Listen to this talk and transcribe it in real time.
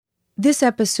This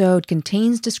episode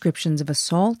contains descriptions of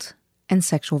assault and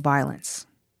sexual violence.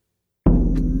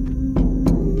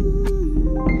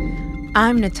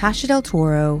 I'm Natasha Del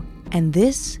Toro, and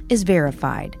this is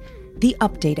Verified, the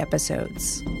update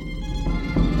episodes.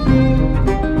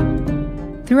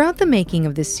 Throughout the making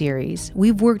of this series,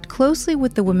 we've worked closely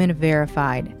with the women of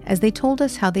Verified as they told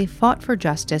us how they fought for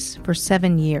justice for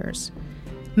 7 years.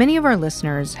 Many of our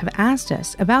listeners have asked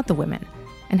us about the women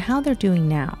and how they're doing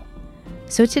now.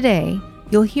 So today,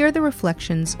 you'll hear the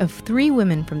reflections of 3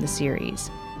 women from the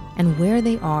series and where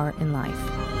they are in life.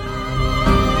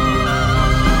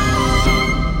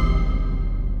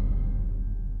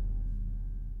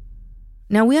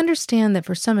 Now, we understand that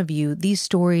for some of you, these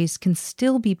stories can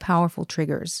still be powerful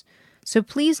triggers. So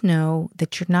please know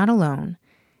that you're not alone.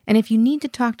 And if you need to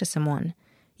talk to someone,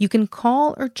 you can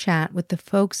call or chat with the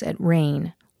folks at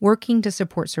RAINN, working to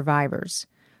support survivors.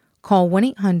 Call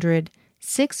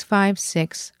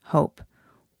 1-800-656-HOPE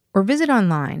or visit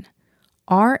online,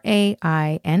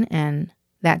 RAINN,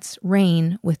 that's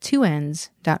RAINN with 2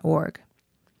 N's.org.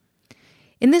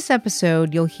 In this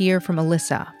episode, you'll hear from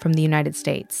Alyssa from the United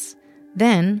States,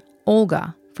 then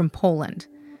Olga from Poland,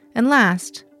 and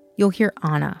last, you'll hear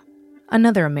Anna,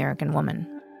 another American woman.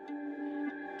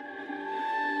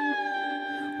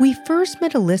 We first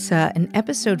met Alyssa in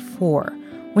episode 4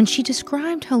 when she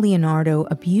described how Leonardo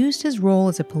abused his role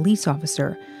as a police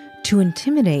officer to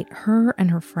intimidate her and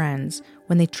her friends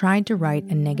when they tried to write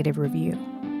a negative review.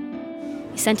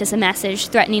 He sent us a message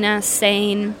threatening us,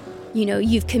 saying,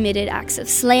 you've committed acts of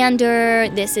slander,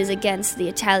 this is against the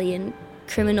Italian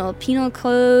criminal penal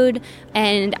code,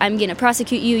 and I'm going to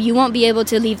prosecute you. You won't be able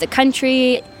to leave the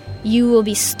country. You will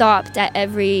be stopped at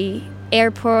every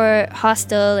airport,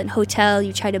 hostel, and hotel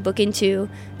you try to book into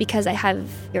because I have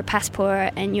your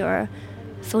passport and your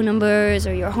phone numbers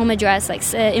or your home address,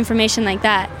 information like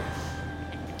that.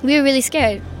 We were really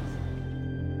scared.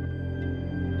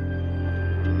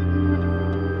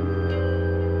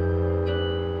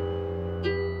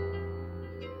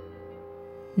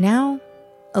 Now,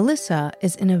 Alyssa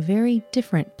is in a very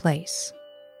different place.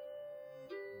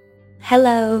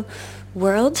 Hello,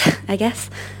 world, I guess.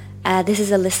 This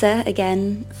is Alyssa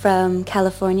again from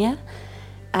California.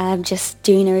 I'm just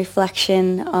doing a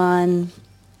reflection on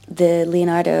the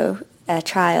Leonardo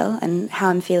trial and how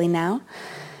I'm feeling now.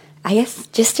 I guess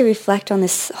just to reflect on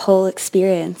this whole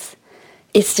experience.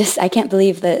 It's just, I can't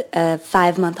believe that a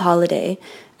 5-month holiday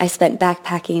I spent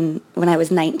backpacking when I was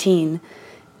 19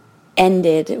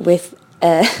 ended with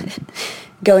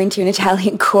going to an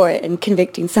Italian court and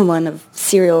convicting someone of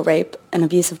serial rape and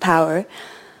abuse of power.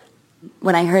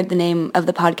 When I heard the name of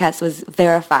the podcast was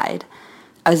Verified,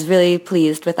 I was really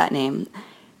pleased with that name.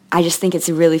 I just think it's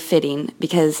really fitting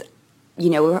because,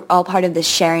 we're all part of this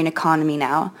sharing economy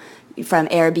now. From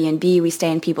Airbnb, we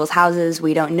stay in people's houses,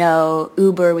 we don't know.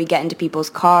 Uber, we get into people's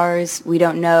cars, we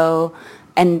don't know.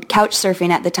 And couch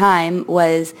surfing at the time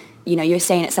was, you're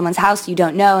staying at someone's house you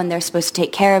don't know and they're supposed to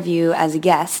take care of you as a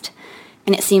guest.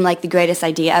 And it seemed like the greatest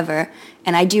idea ever.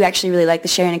 And I do actually really like the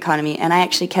sharing economy. And I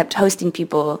actually kept hosting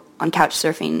people on couch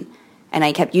surfing. And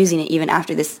I kept using it even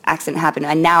after this accident happened.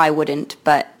 And now I wouldn't,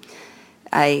 but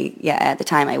at the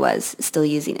time I was still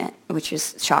using it, which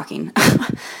is shocking.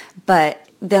 But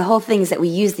the whole thing is that we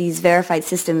use these verified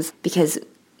systems because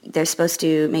they're supposed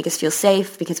to make us feel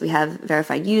safe because we have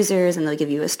verified users and they'll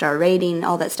give you a star rating,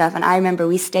 all that stuff. And I remember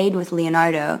we stayed with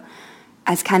Leonardo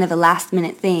as kind of a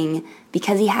last-minute thing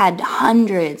because he had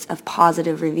hundreds of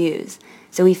positive reviews.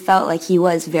 So we felt like he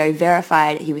was very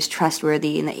verified, he was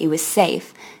trustworthy, and that he was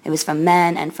safe. It was from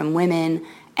men and from women,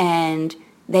 and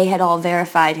they had all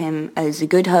verified him as a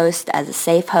good host, as a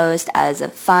safe host, as a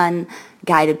fun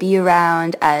guy to be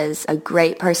around, as a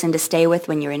great person to stay with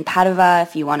when you're in Padova,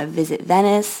 if you want to visit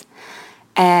Venice.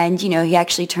 And, he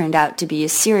actually turned out to be a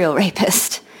serial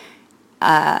rapist.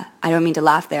 I don't mean to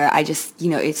laugh there. I just,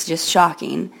 it's just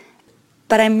shocking.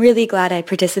 But I'm really glad I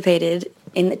participated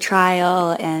in the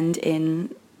trial and in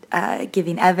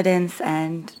giving evidence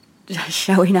and just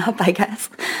showing up, I guess,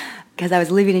 because I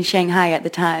was living in Shanghai at the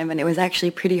time, and it was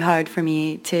actually pretty hard for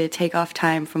me to take off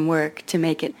time from work to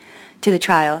make it to the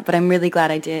trial, but I'm really glad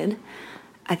I did.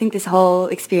 I think this whole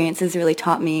experience has really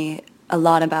taught me a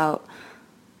lot about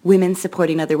women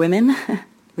supporting other women,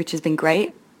 which has been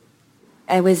great.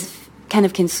 I was kind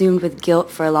of consumed with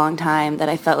guilt for a long time that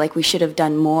I felt like we should have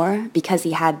done more because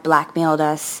he had blackmailed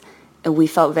us. We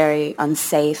felt very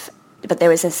unsafe. But there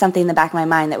was something in the back of my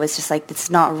mind that was just like, it's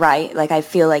not right. Like, I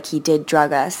feel like he did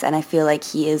drug us, and I feel like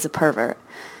he is a pervert.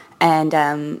 And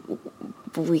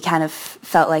we kind of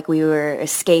felt like we were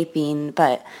escaping,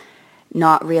 but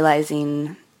not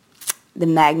realizing the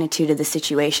magnitude of the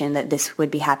situation, that this would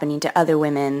be happening to other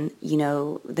women, you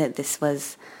know, that this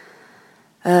was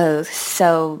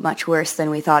so much worse than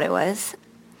we thought it was.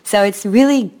 So it's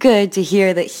really good to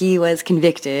hear that he was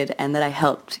convicted and that I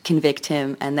helped convict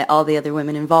him and that all the other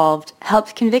women involved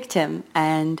helped convict him.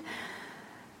 And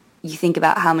you think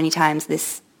about how many times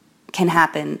this can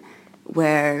happen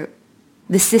where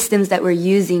the systems that we're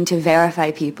using to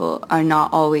verify people are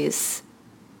not always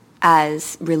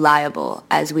as reliable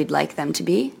as we'd like them to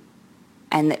be,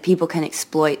 and that people can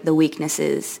exploit the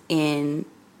weaknesses in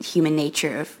human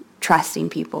nature of trusting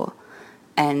people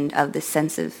and of the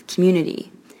sense of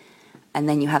community. And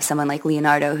then you have someone like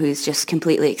Leonardo who's just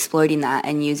completely exploiting that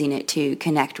and using it to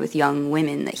connect with young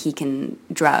women that he can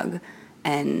drug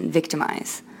and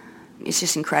victimize. It's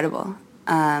just incredible.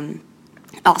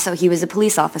 Also, he was a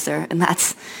police officer, and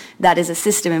that is a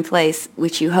system in place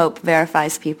which you hope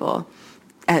verifies people.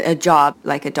 A job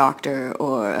like a doctor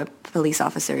or a police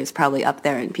officer is probably up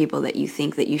there in people that you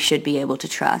think that you should be able to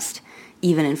trust,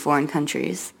 even in foreign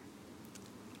countries.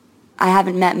 I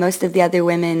haven't met most of the other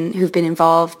women who've been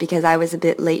involved because I was a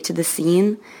bit late to the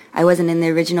scene. I wasn't in the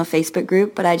original Facebook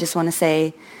group, but I just want to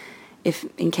say, if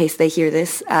in case they hear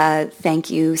this,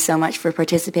 thank you so much for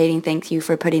participating. Thank you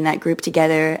for putting that group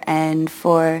together and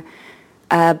for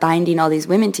binding all these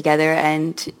women together.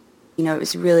 And, you know, it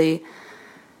was really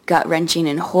gut-wrenching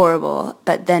and horrible,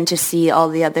 but then to see all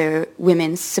the other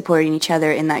women supporting each other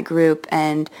in that group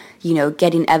and, you know,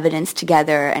 getting evidence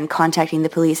together and contacting the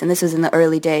police, and this was in the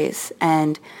early days,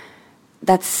 and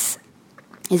it's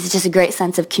just a great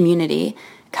sense of community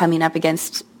coming up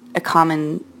against a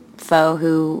common foe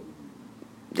who,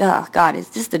 oh God, is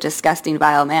just a disgusting,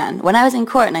 vile man. When I was in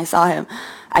court and I saw him,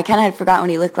 I kind of had forgotten what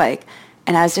he looked like,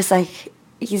 and I was just like,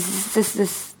 he's just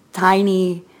this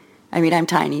tiny, I mean, I'm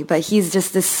tiny, but he's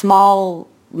just this small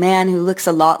man who looks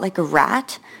a lot like a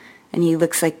rat. And he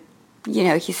looks like, you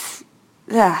know, he's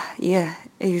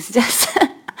just,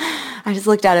 I just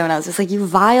looked at him and I was just like, you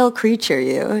vile creature,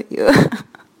 you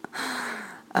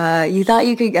thought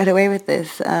you could get away with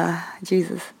this,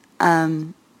 Jesus.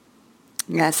 So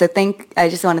I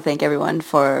just want to thank everyone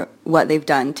for what they've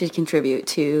done to contribute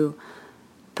to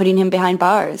putting him behind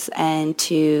bars and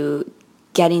to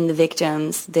getting the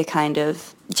victims the kind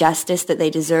of justice that they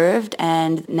deserved,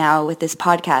 and now with this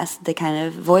podcast, the kind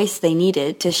of voice they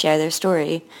needed to share their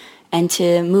story and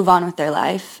to move on with their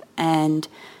life and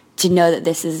to know that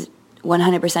this is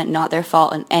 100% not their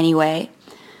fault in any way.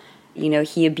 You know,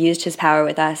 he abused his power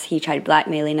with us. He tried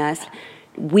blackmailing us.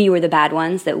 We were the bad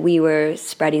ones, that we were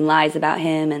spreading lies about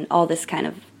him and all this kind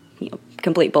of, you know,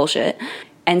 complete bullshit.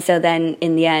 And so then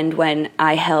in the end, when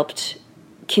I helped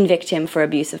convict him for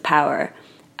abuse of power,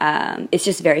 it's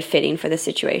just very fitting for the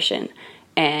situation.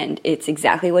 And it's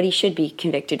exactly what he should be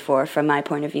convicted for from my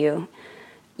point of view.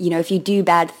 You know, if you do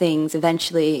bad things,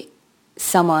 eventually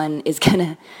someone is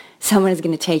gonna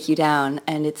take you down.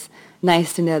 And it's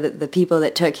nice to know that the people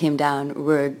that took him down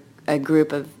were a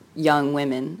group of young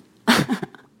women.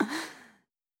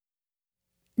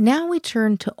 Now we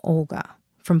turn to Olga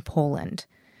from Poland.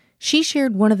 She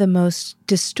shared one of the most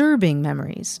disturbing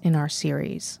memories in our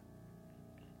series.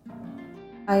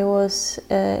 I was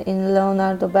in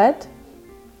Leonardo bed.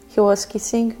 He was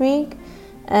kissing me,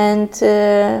 and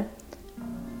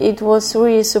it was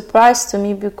really a surprise to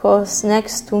me because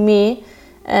next to me,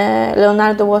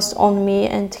 Leonardo was on me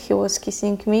and he was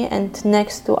kissing me, and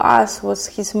next to us was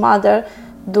his mother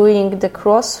doing the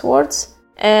crosswords.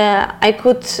 I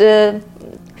could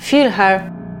feel her.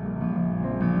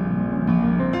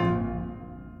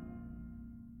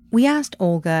 We asked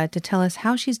Olga to tell us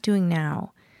how she's doing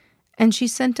now, and she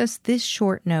sent us this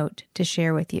short note to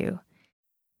share with you.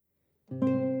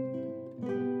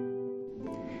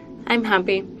 I'm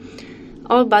happy.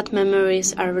 All bad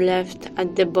memories are left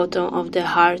at the bottom of the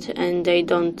heart and they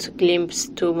don't glimpse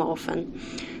too often.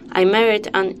 I married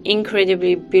an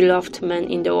incredibly beloved man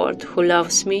in the world who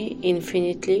loves me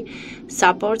infinitely,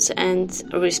 supports and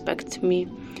respects me.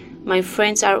 My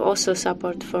friends are also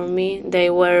support for me. They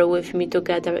were with me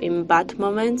together in bad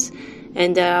moments,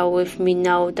 and they are with me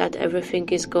now that everything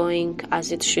is going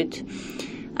as it should.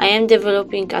 I am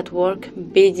developing at work,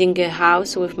 building a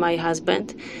house with my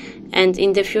husband, and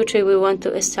in the future we want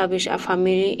to establish a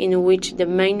family in which the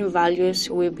main values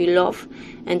will be love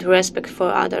and respect for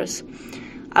others.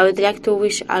 I would like to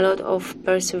wish a lot of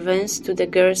perseverance to the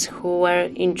girls who were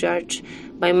injured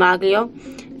by Maglio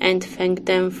and thank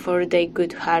them for their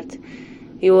good heart.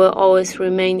 You will always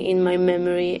remain in my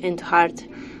memory and heart.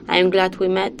 I am glad we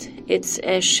met. It's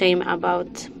a shame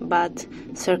about bad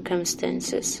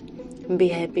circumstances. Be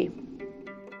happy.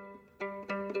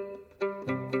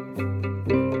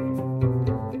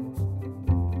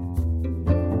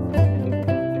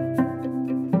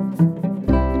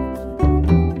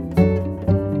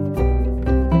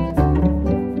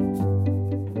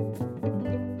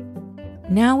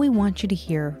 want you to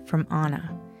hear from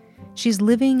Anna. She's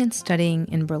living and studying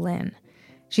in Berlin.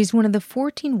 She's one of the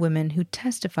 14 women who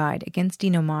testified against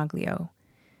Dino Maglio.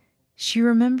 She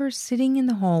remembers sitting in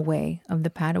the hallway of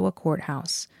the Padua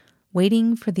courthouse,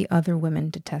 waiting for the other women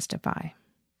to testify.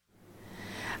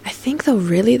 I think, though,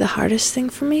 really the hardest thing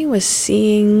for me was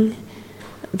seeing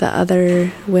the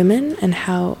other women and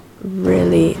how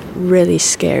really, really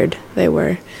scared they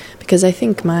were. Because I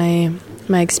think my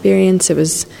experience, it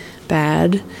was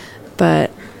bad,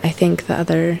 but I think the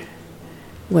other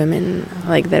women,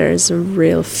 like, there's a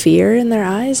real fear in their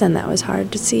eyes, and that was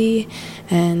hard to see.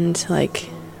 And, like,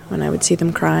 when I would see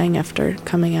them crying after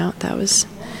coming out, that was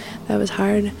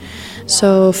hard.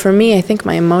 So for me, I think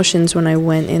my emotions when I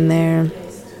went in there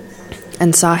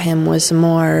and saw him was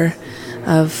more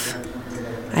of,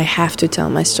 I have to tell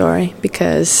my story,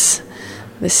 because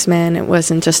this man, it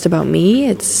wasn't just about me,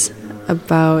 it's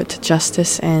about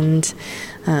justice and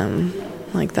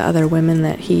like the other women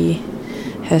that he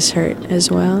has hurt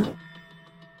as well.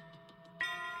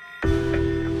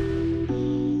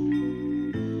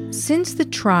 Since the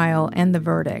trial and the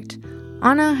verdict,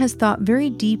 Anna has thought very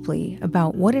deeply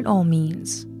about what it all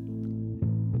means.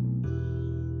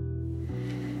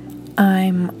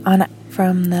 I'm Anna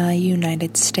from the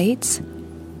United States.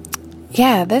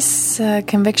 Yeah, this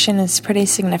conviction is pretty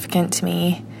significant to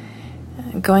me.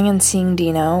 Going and seeing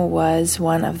Dino was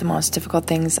one of the most difficult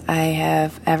things I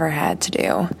have ever had to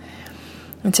do.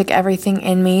 It took everything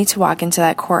in me to walk into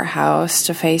that courthouse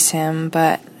to face him,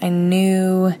 but I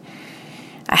knew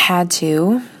I had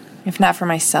to, if not for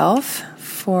myself,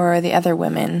 for the other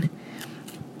women.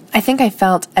 I think I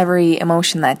felt every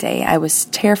emotion that day. I was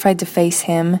terrified to face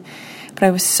him, but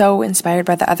I was so inspired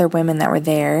by the other women that were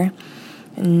there,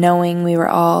 knowing we were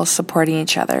all supporting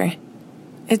each other.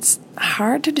 It's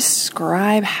hard to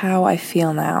describe how I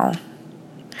feel now.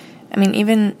 I mean,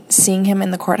 even seeing him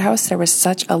in the courthouse, there was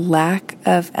such a lack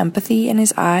of empathy in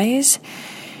his eyes.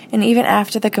 And even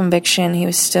after the conviction, he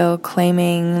was still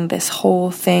claiming this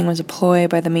whole thing was a ploy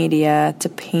by the media to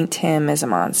paint him as a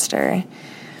monster.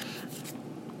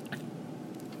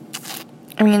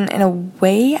 I mean, in a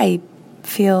way, I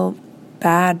feel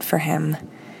bad for him.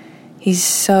 He's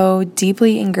so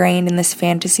deeply ingrained in this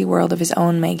fantasy world of his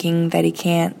own making that he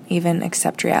can't even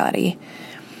accept reality.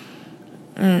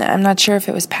 I'm not sure if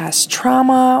it was past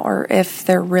trauma or if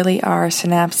there really are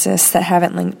synapses that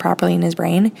haven't linked properly in his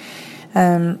brain.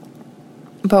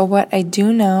 But what I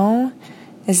do know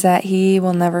is that he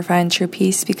will never find true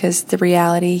peace because the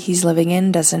reality he's living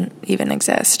in doesn't even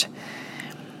exist.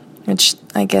 Which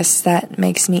I guess that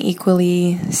makes me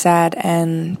equally sad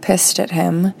and pissed at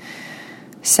him.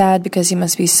 Sad because he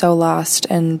must be so lost,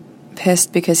 and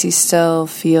pissed because he still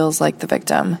feels like the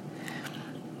victim.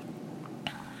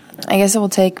 I guess it will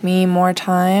take me more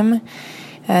time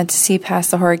to see past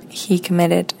the horror he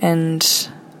committed and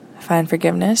find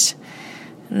forgiveness.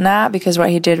 Not because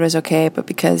what he did was okay, but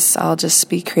because I'll just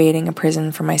be creating a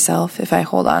prison for myself if I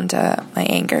hold on to my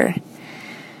anger.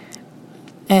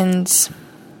 And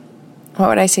what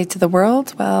would I say to the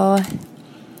world? Well,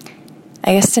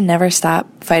 I guess to never stop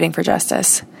fighting for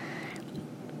justice.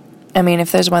 I mean,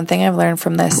 if there's one thing I've learned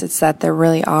from this, it's that there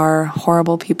really are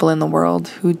horrible people in the world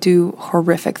who do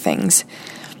horrific things.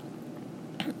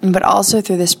 But also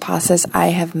through this process, I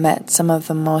have met some of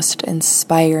the most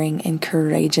inspiring and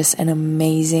courageous and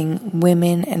amazing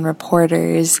women and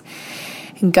reporters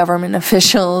and government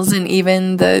officials and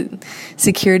even the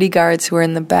security guards who were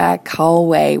in the back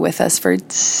hallway with us for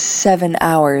 7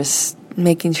 hours,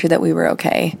 making sure that we were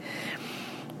okay.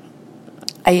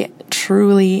 I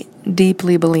truly,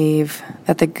 deeply believe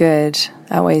that the good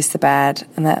outweighs the bad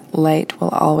and that light will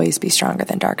always be stronger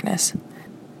than darkness.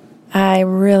 I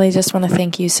really just want to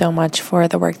thank you so much for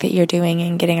the work that you're doing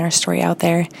and getting our story out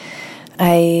there.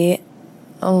 I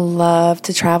love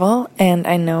to travel, and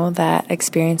I know that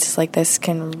experiences like this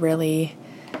can really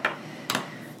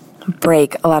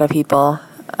break a lot of people.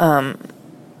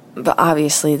 But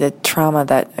obviously the trauma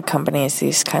that accompanies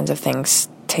these kinds of things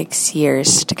takes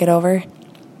years to get over.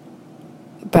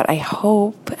 But I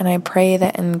hope and I pray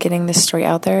that in getting this story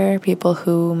out there, people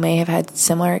who may have had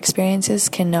similar experiences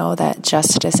can know that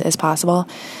justice is possible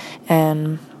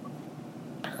and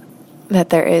that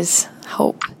there is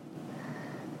hope.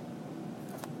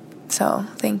 So,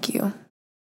 thank you.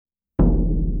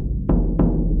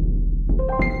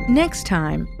 Next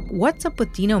time, what's up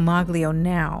with Dino Maglio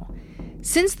now?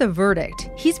 Since the verdict,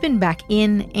 he's been back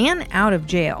in and out of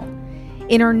jail.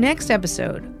 In our next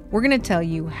episode, we're going to tell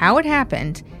you how it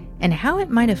happened and how it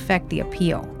might affect the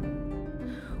appeal.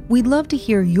 We'd love to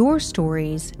hear your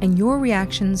stories and your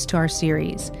reactions to our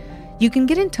series. You can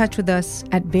get in touch with us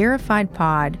at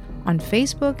VerifiedPod on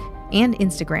Facebook and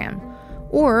Instagram.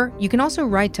 Or you can also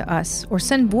write to us or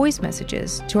send voice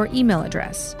messages to our email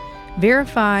address,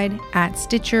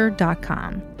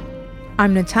 verified@stitcher.com.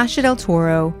 I'm Natasha Del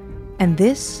Toro, and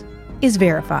this is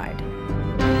Verified.